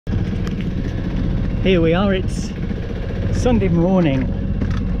Here we are, it's Sunday morning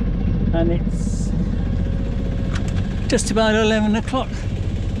and it's just about 11 o'clock,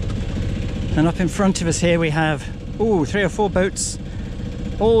 and up in front of us here we have 3 or 4 boats,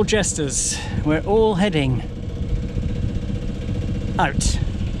 all jesters. We're all heading out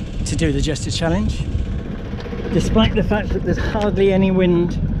to do the Jester Challenge, despite the fact that there's hardly any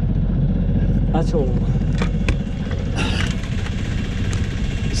wind at all.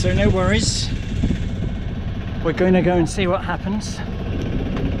 So no worries, we're going to go and see what happens.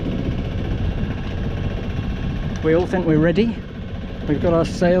 We all think we're ready. We've got our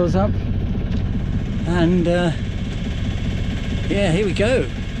sails up and yeah, here we go.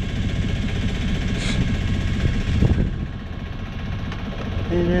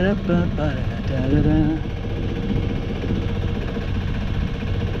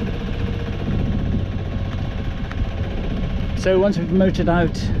 So once we've motored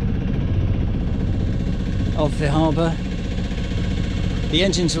out of the harbour, the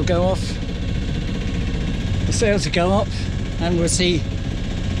engines will go off, the sails will go up, and we'll see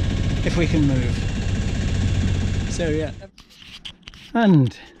if we can move. So yeah,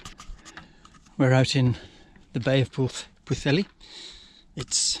 and we're out in the Bay of Pwllheli.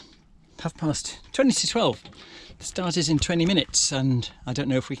 It's 20 to 12. The start is in 20 minutes and I don't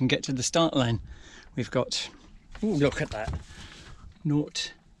know if we can get to the start line. We've got, ooh, look at that,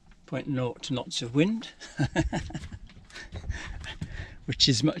 0.0 knots of wind, which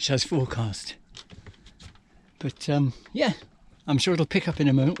is much as forecast. But yeah, I'm sure it'll pick up in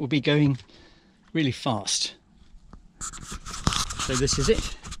a moment. We'll be going really fast. So this is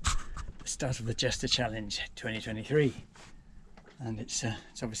it, the start of the Jester Challenge 2023, and it's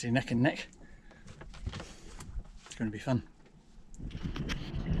obviously neck and neck. It's going to be fun.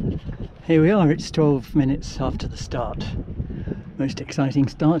 Here we are, it's 12 minutes after the start. Most exciting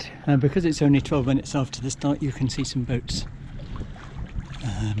start, and because it's only 12 minutes after the start you can see some boats.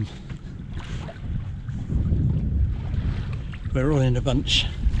 We're all in a bunch,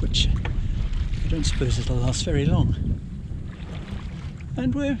 which I don't suppose it'll last very long.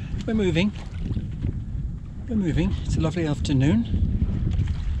 And we're moving. We're moving. It's a lovely afternoon.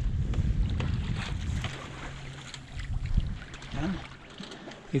 And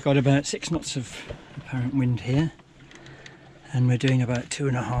we've got about 6 knots of apparent wind here, and we're doing about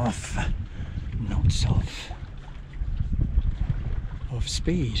 2.5 knots of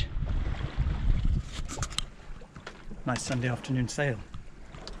speed. Nice Sunday afternoon sail.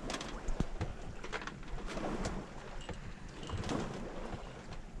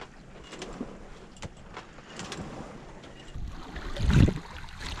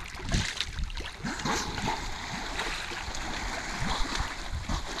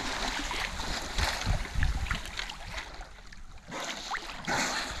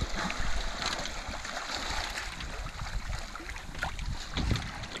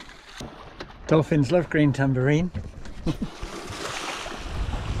 Dolphins love green tambourine.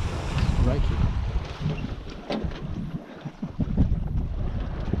 Like it.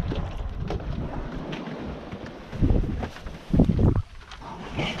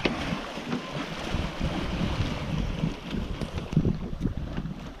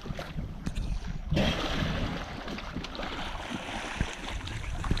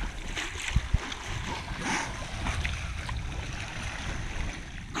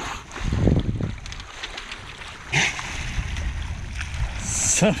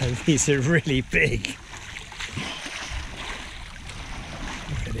 Some of these are really big.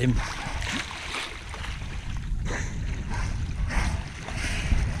 Look at him.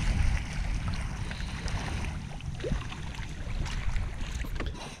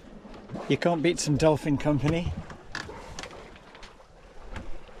 You can't beat some dolphin company.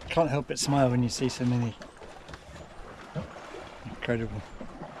 Can't help but smile when you see so many. Incredible.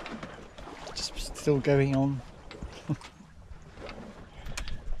 Just still going on.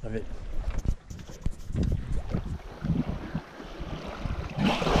 Love it.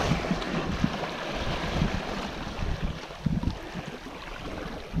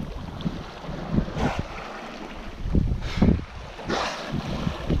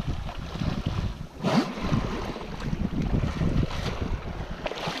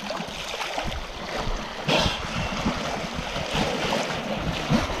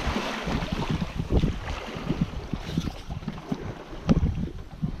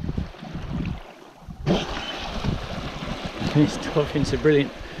 These dolphins are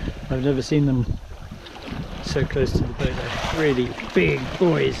brilliant. I've never seen them so close to the boat. They're really big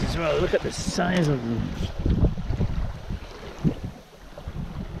boys as well. Look at the size of them.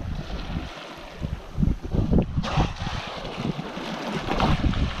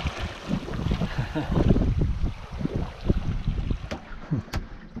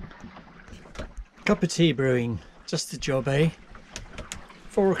 Cup of tea brewing, just the job, eh?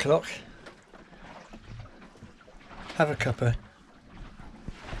 4 o'clock. Have a cuppa.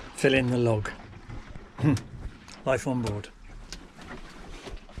 Fill in the log. Life on board.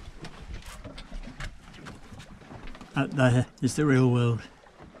 Out there is the real world.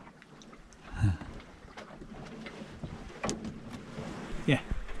 Yeah.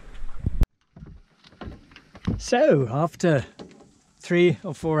 So, after 3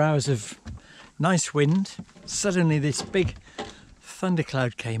 or 4 hours of nice wind, suddenly this big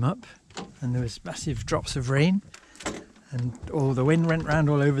thundercloud came up and there was massive drops of rain and all the wind went round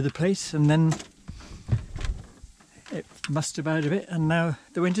all over the place, and then it mussed about a bit and now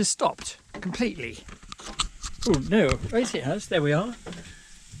the wind has stopped completely. Oh no, right it has, there we are.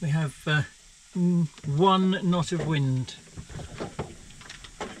 We have 1 knot of wind.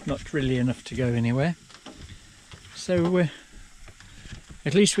 Not really enough to go anywhere. So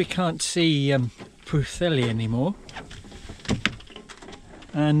at least we can't see Pwllheli anymore.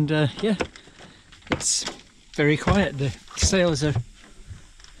 And yeah, it's very quiet. The sails are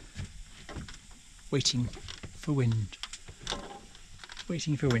waiting for wind.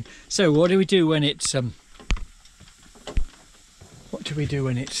 Waiting for wind. So what do we do when it's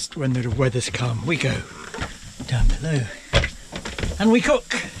when the weather's calm? We go down below and we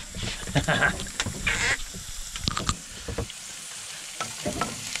cook.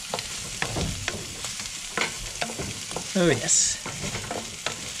 Oh yes.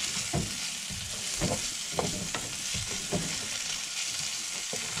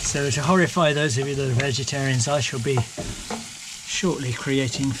 So to horrify those of you that are vegetarians, I shall be shortly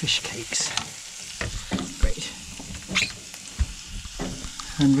creating fish cakes. Great.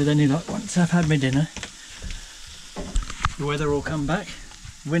 And with any luck, once I've had my dinner, the weather will come back,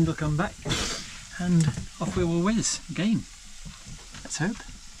 the wind will come back, and off we will whiz again. Let's hope.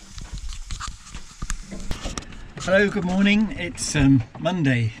 Hello, good morning. It's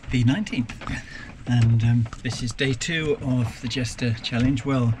Monday the 19th and this is day 2 of the Jester challenge.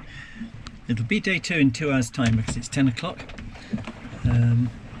 Well, it'll be day 2 in 2 hours time because it's 10 o'clock.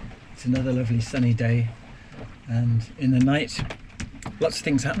 It's another lovely sunny day, and in the night lots of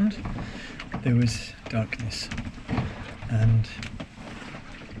things happened. There was darkness and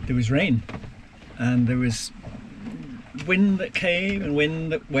there was rain and there was wind that came and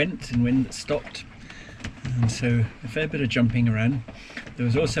wind that went and wind that stopped. And so a fair bit of jumping around. There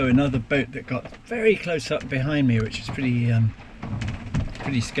was also another boat that got very close up behind me, which is pretty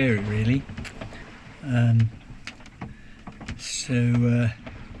scary really. So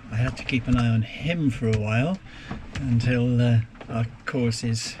I had to keep an eye on him for a while until our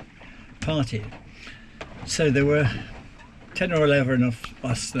courses parted. So there were 10 or 11 of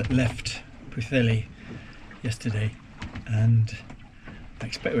us that left Pwllheli yesterday, and I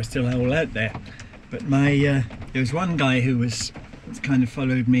expect we're still all out there. But there was one guy who was kind of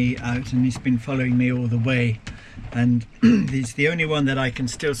followed me out, and he's been following me all the way, and he's the only one that I can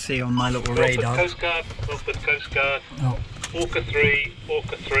still see on my little radar. Norfolk Coast Guard. Oh. Orca 3,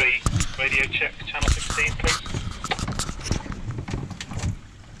 radio check, channel 16 please.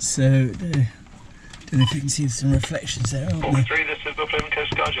 So, don't know if you can see some reflections there, aren't Orca there? 3, this is the Plymouth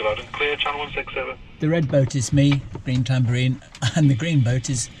Coast Guard, you're loud and clear, channel 167. The red boat is me, green Tambourine, and the green boat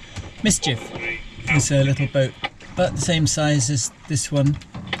is Mischief. It's a little boat, about the same size as this one,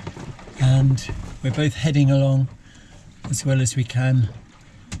 and we're both heading along as well as we can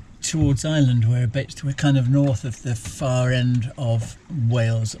towards Ireland. We're kind of north of the far end of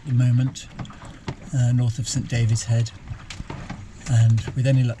Wales at the moment, north of St David's Head, and with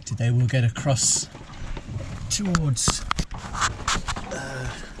any luck today we'll get across towards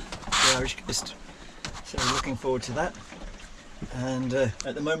the Irish coast. So we're looking forward to that. And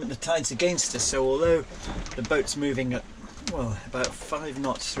at the moment the tide's against us, so although the boat's moving at, well, about 5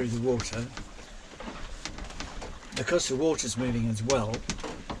 knots through the water, because the water's moving as well,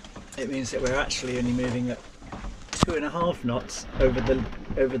 it means that we're actually only moving at 2.5 knots over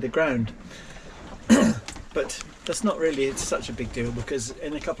the ground. But that's not really, it's such a big deal, because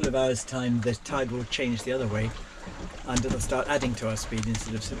in a couple of hours time the tide will change the other way and it'll start adding to our speed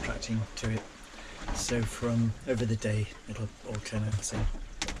instead of subtracting to it. So from over the day it'll all turn out the same.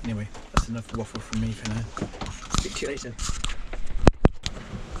 Anyway, that's enough waffle from me for now. Speak to you later.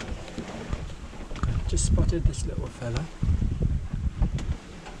 Just spotted this little fella.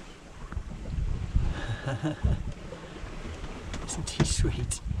 Isn't he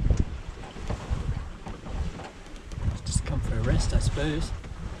sweet? He's just come for a rest, I suppose.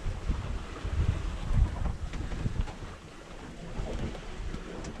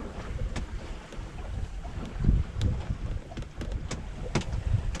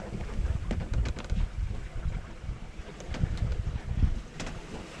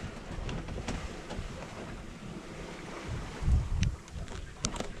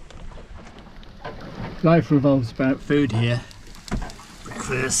 Life revolves about food here.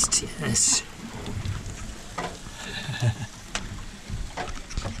 Breakfast, yes.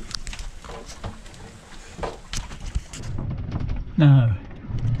 Now,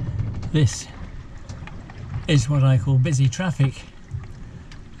 this is what I call busy traffic.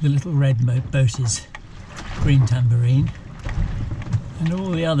 The little red boat is green Tambourine, and all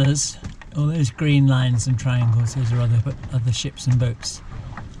the others, all those green lines and triangles, those are other ships and boats.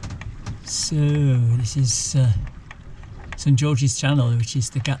 So this is St George's Channel, which is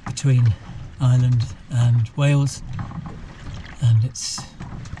the gap between Ireland and Wales, and it's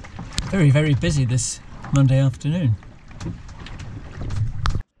very, very busy this Monday afternoon.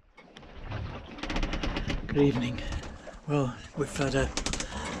 Good evening. Well, we've had a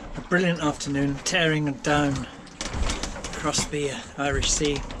brilliant afternoon, tearing down across the Irish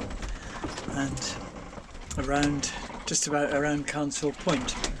Sea and around, just about around Council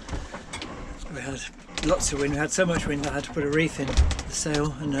Point. We had lots of wind. We had so much wind I had to put a reef in the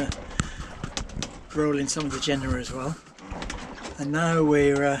sail and roll in some of the Jenner as well. And now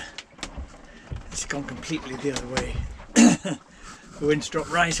we're it's gone completely the other way. The wind's dropped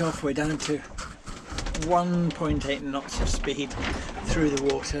right off. We're down to 1.8 knots of speed through the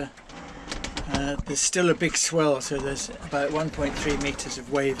water. There's still a big swell, so there's about 1.3 meters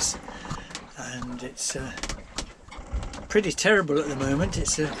of waves, and it's pretty terrible at the moment.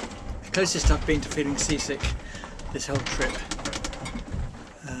 It's the closest I've been to feeling seasick this whole trip.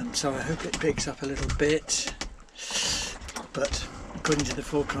 So I hope it picks up a little bit, but according to the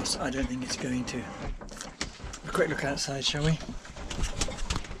forecast I don't think it's going to. A quick look outside, shall we?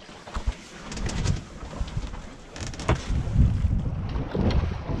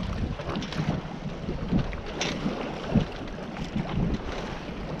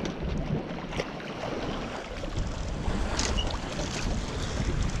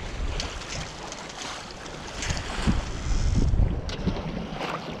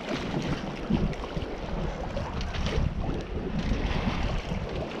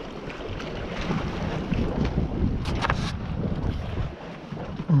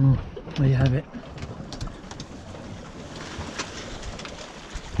 There you have it.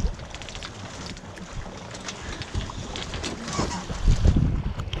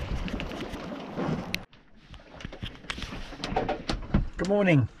 Good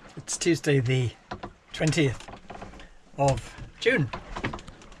morning. It's Tuesday the 20th of June,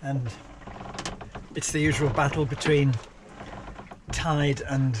 and it's the usual battle between tide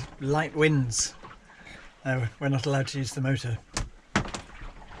and light winds. We're not allowed to use the motor,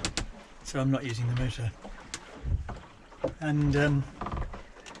 so I'm not using the motor, and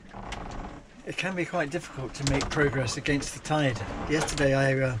it can be quite difficult to make progress against the tide. Yesterday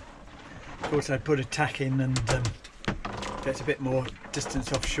I thought I'd put a tack in and get a bit more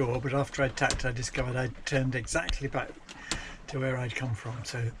distance offshore, but after I'd tacked I discovered I'd turned exactly back to where I'd come from,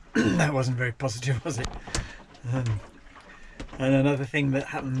 so that wasn't very positive, was it? And another thing that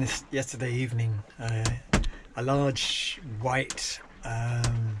happened yesterday evening, a large white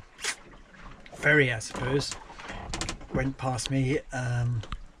ferry, I suppose, went past me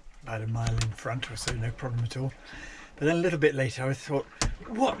about a mile in front or so, no problem at all. But then a little bit later I thought,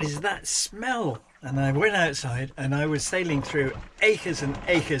 what is that smell? And I went outside and I was sailing through acres and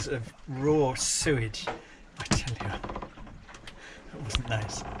acres of raw sewage. I tell you, that wasn't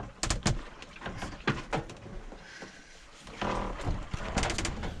nice.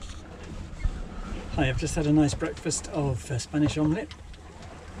 Hi, I've just had a nice breakfast of Spanish omelette.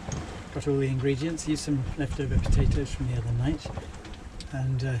 Got all the ingredients, used some leftover potatoes from the other night,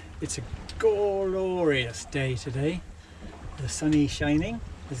 and it's a glorious day today. The sun is shining.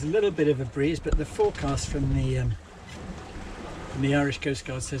 There's a little bit of a breeze, but the forecast from the Irish Coast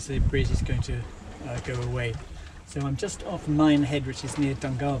Guard says the breeze is going to go away. So I'm just off Minehead, which is near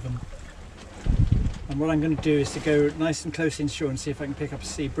Dungarvan, and what I'm going to do is to go nice and close inshore and see if I can pick up a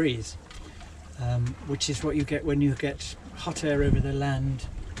sea breeze, which is what you get when you get hot air over the land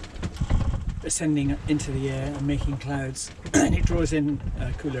ascending into the air and making clouds, and it draws in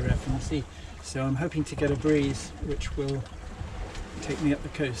cooler air from the sea. So I'm hoping to get a breeze which will take me up the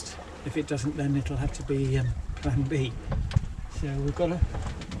coast. If it doesn't, then it'll have to be plan B. So we've got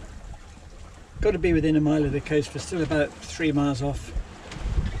to be within a mile of the coast. We're still about 3 miles off.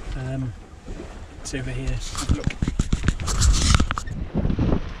 It's over here. Have a look.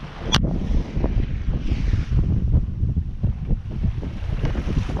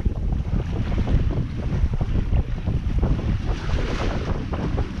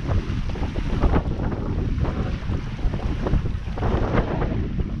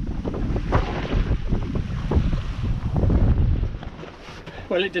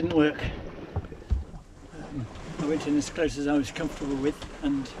 Well, it didn't work. I went in as close as I was comfortable with,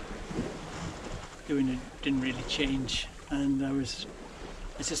 and the wind didn't really change, and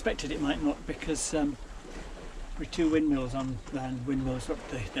I suspected it might not, because there were two windmills on land. Windmills,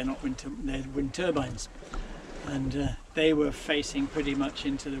 they're not they're wind turbines, and they were facing pretty much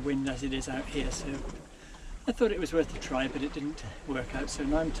into the wind as it is out here, so I thought it was worth a try, but it didn't work out. So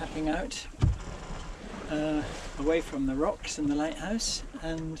now I'm tacking out away from the rocks and the lighthouse,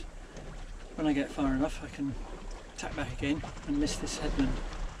 and when I get far enough I can tack back again and miss this headland.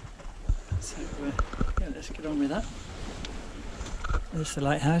 So yeah, let's get on with that. There's the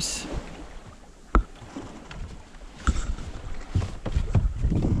lighthouse.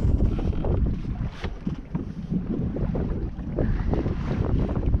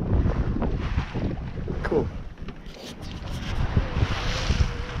 Cool.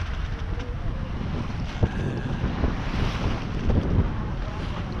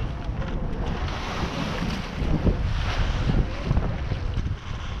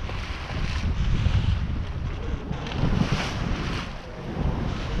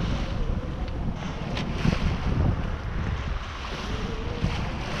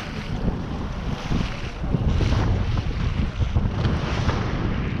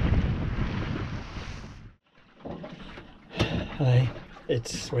 Hi,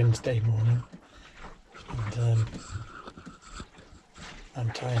 it's Wednesday morning, and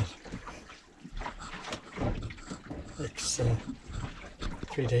I'm tired. It's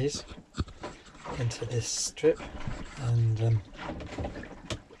 3 days into this trip, and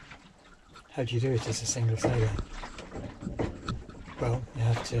how do you do it as a single sailor? Well, you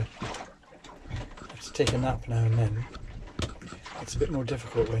have to take a nap now and then. It's a bit more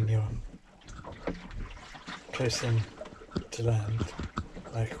difficult when you're close in to land,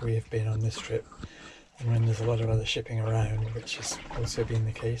 like we have been on this trip, and when there's a lot of other shipping around, which has also been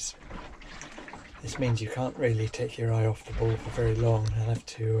the case. This means you can't really take your eye off the ball for very long, and have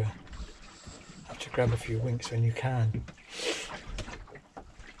to grab a few winks when you can.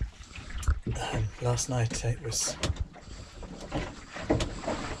 Last night it was,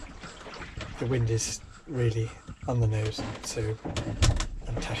 the wind is really on the nose, so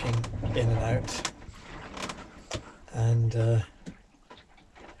I'm tacking in and out. And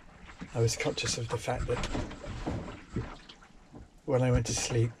I was conscious of the fact that when I went to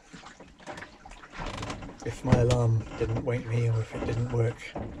sleep, if my alarm didn't wake me, or if it didn't work,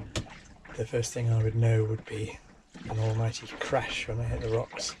 the first thing I would know would be an almighty crash when I hit the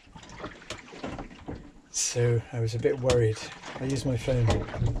rocks. So I was a bit worried. I used my phone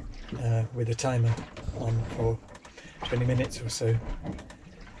with a timer on for 20 minutes or so.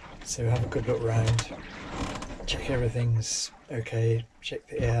 So have a good look round. Check everything's okay, check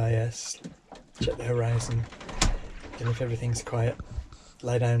the AIS, check the horizon, and if everything's quiet,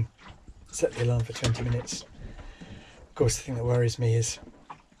 lie down, set the alarm for 20 minutes. Of course, the thing that worries me is,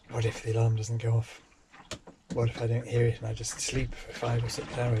 what if the alarm doesn't go off? What if I don't hear it and I just sleep for 5 or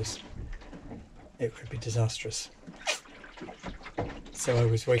 6 hours? It could be disastrous. So I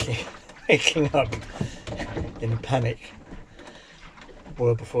was waking up in panic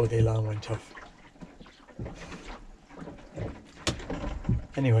well before the alarm went off.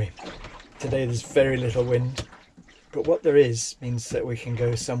 Anyway, today there's very little wind, but what there is means that we can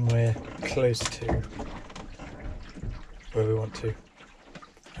go somewhere close to where we want to.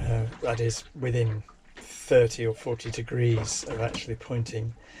 That is within 30 or 40 degrees of actually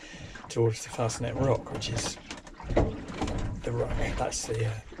pointing towards the Fastnet Rock, which is the rock. That's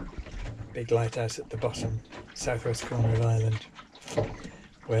the big lighthouse at the bottom, southwest corner of Ireland,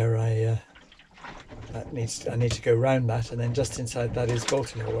 where I need to go round that, and then just inside that is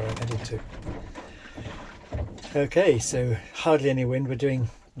Baltimore, where I'm headed to. Okay, so hardly any wind. We're doing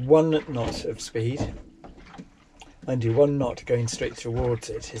 1 knot of speed. Mind you, 1 knot going straight towards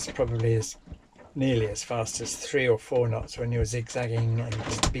it is probably nearly as fast as 3 or 4 knots when you're zigzagging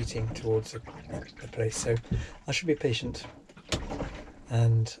and beating towards a place. So I should be patient,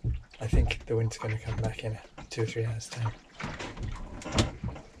 and I think the wind's going to come back in 2 or 3 hours time.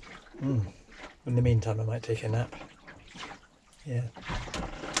 In the meantime, I might take a nap. Yeah.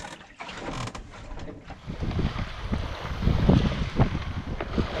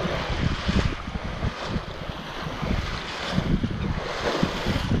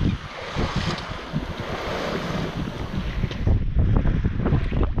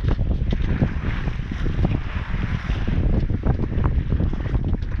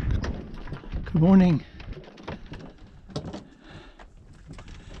 Good morning.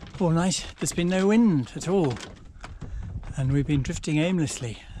 All night there's been no wind at all, and we've been drifting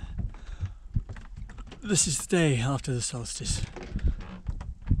aimlessly. This is the day after the solstice.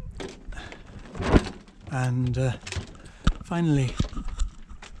 and finally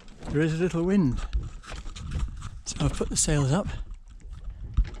there is a little wind. So I've put the sails up,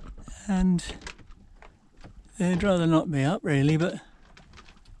 and they'd rather not be up really, but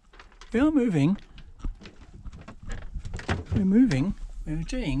we are moving. We're moving. We're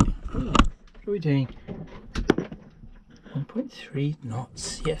doing. What are we doing? 1.3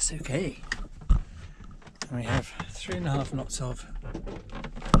 knots. Yes, okay. And we have 3.5 knots of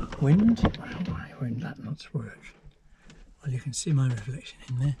wind. Why won't that knots work? Well, you can see my reflection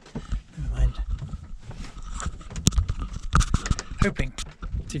in there. Never mind. Hoping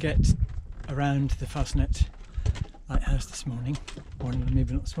to get around the Fastnet lighthouse this morning, or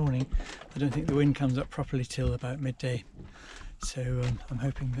maybe not this morning. I don't think the wind comes up properly till about midday, so I'm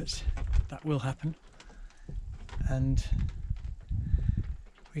hoping that that will happen and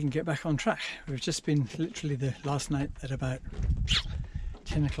we can get back on track. We've just been literally the last night at about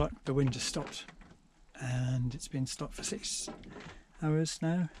 10 o'clock the wind just stopped, and it's been stopped for 6 hours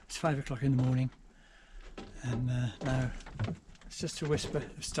now. It's 5 o'clock in the morning, and now it's just a whisper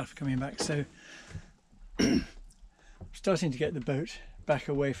of stuff coming back. So I'm starting to get the boat back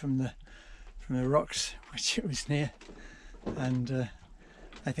away from the rocks which it was near, and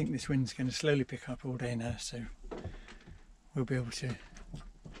I think this wind's going to slowly pick up all day now, so we'll be able to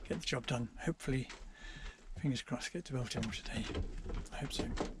get the job done. Hopefully, fingers crossed, get to Baltimore today. I hope so.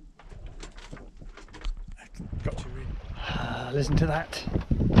 I've got to really listen to that.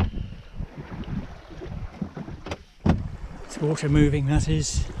 It's water moving, that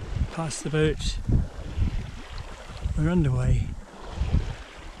is, past the boat. We're underway,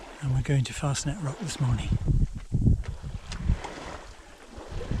 and we're going to Fastnet Rock this morning.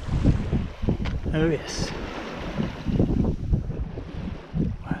 Oh yes.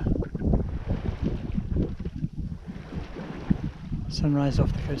 Wow. Sunrise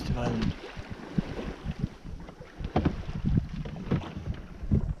off the coast of Ireland.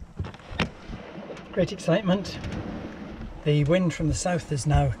 Great excitement. The wind from the south has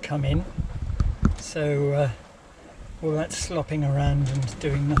now come in, so all that slopping around and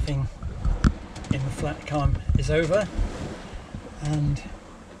doing nothing in the flat calm is over, and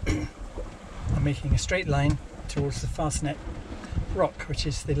I'm making a straight line towards the Fastnet Rock, which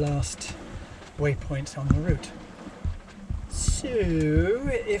is the last waypoint on the route. So,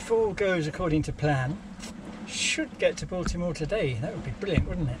 if all goes according to plan, should get to Baltimore today. That would be brilliant,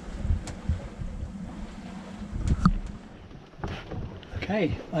 wouldn't it?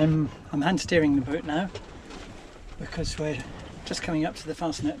 Okay, I'm hand steering the boat now, because we're just coming up to the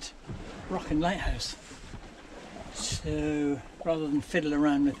Fastnet Rock and Lighthouse. So rather than fiddle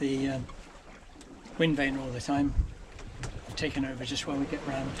around with the wind vane all the time, I've taken over just while we get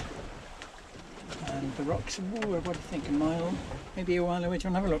round. And the rocks are, what do you think, a mile, maybe a while away? Do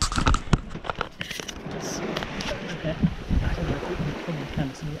you want to have a look? Okay. I don't know if you probably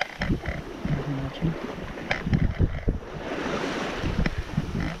can see it.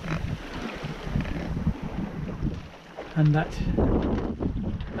 And that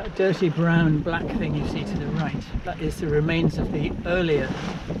dirty brown black thing you see to the right, that is the remains of the earlier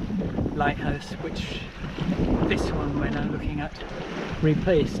lighthouse, which this one we're now looking at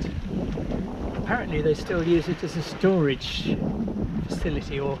replaced. Apparently they still use it as a storage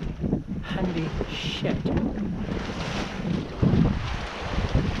facility or handy shed.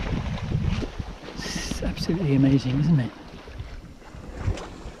 It's absolutely amazing, isn't it?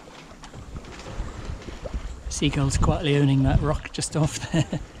 Seagulls quietly owning that rock just off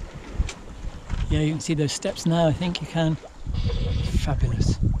there. Yeah, you can see those steps now, I think you can.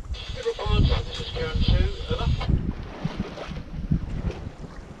 Fabulous.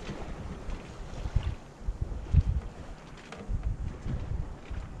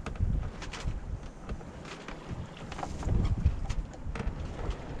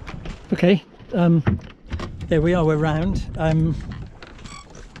 Okay, there we are, we're round.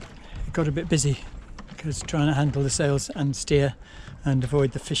 Got a bit busy because trying to handle the sails and steer and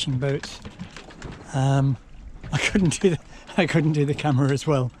avoid the fishing boats. I couldn't do the camera as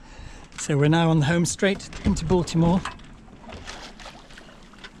well. So we're now on the home straight into Baltimore.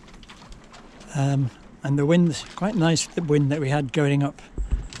 And the wind's quite nice, the wind that we had going up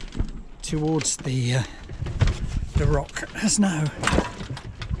towards the rock has now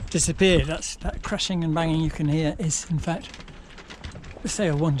disappeared. That crashing and banging you can hear is in fact the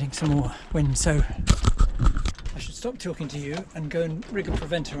sail wanting some more wind. So I should stop talking to you and go and rig a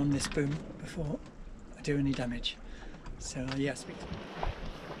preventer on this boom before I do any damage. So yeah, speak to me.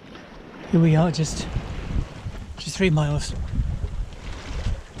 Here we are, just 3 miles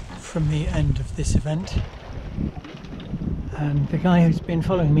from the end of this event, and the guy who's been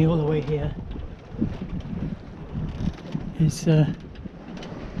following me all the way here is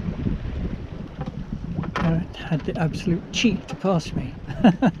had the absolute cheek to pass me.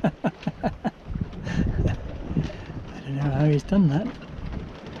 I don't know how he's done that.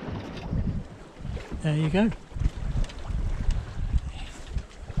 There you go.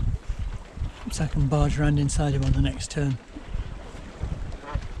 So I can barge around inside him on the next turn.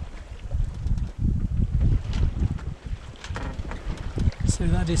 So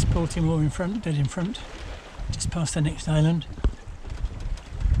that is Baltimore in front, dead in front, just past the next island.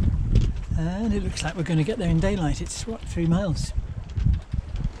 And it looks like we're going to get there in daylight. It's what, 3 miles?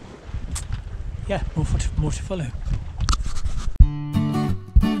 Yeah, more to follow.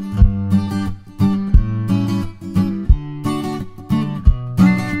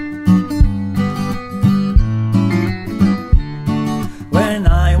 When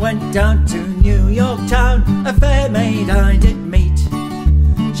I went down to New York town, a fair maid I did meet.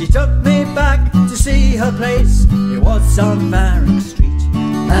 She took me back to see her place. It was on Barrack Street.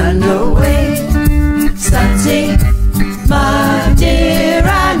 And away, Stanty, my dear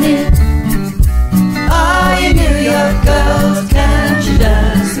Annie. Oh, you New York girls, can't you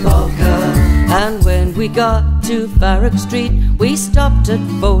dance the polka? And when we got to Barrack Street, we stopped at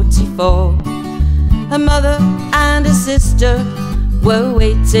 44. Her mother and her sister were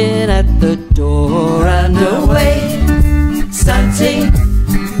waiting at the door. And away, Stanty,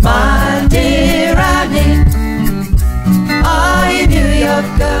 my dear Annie. Oh, you New York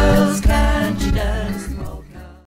girls,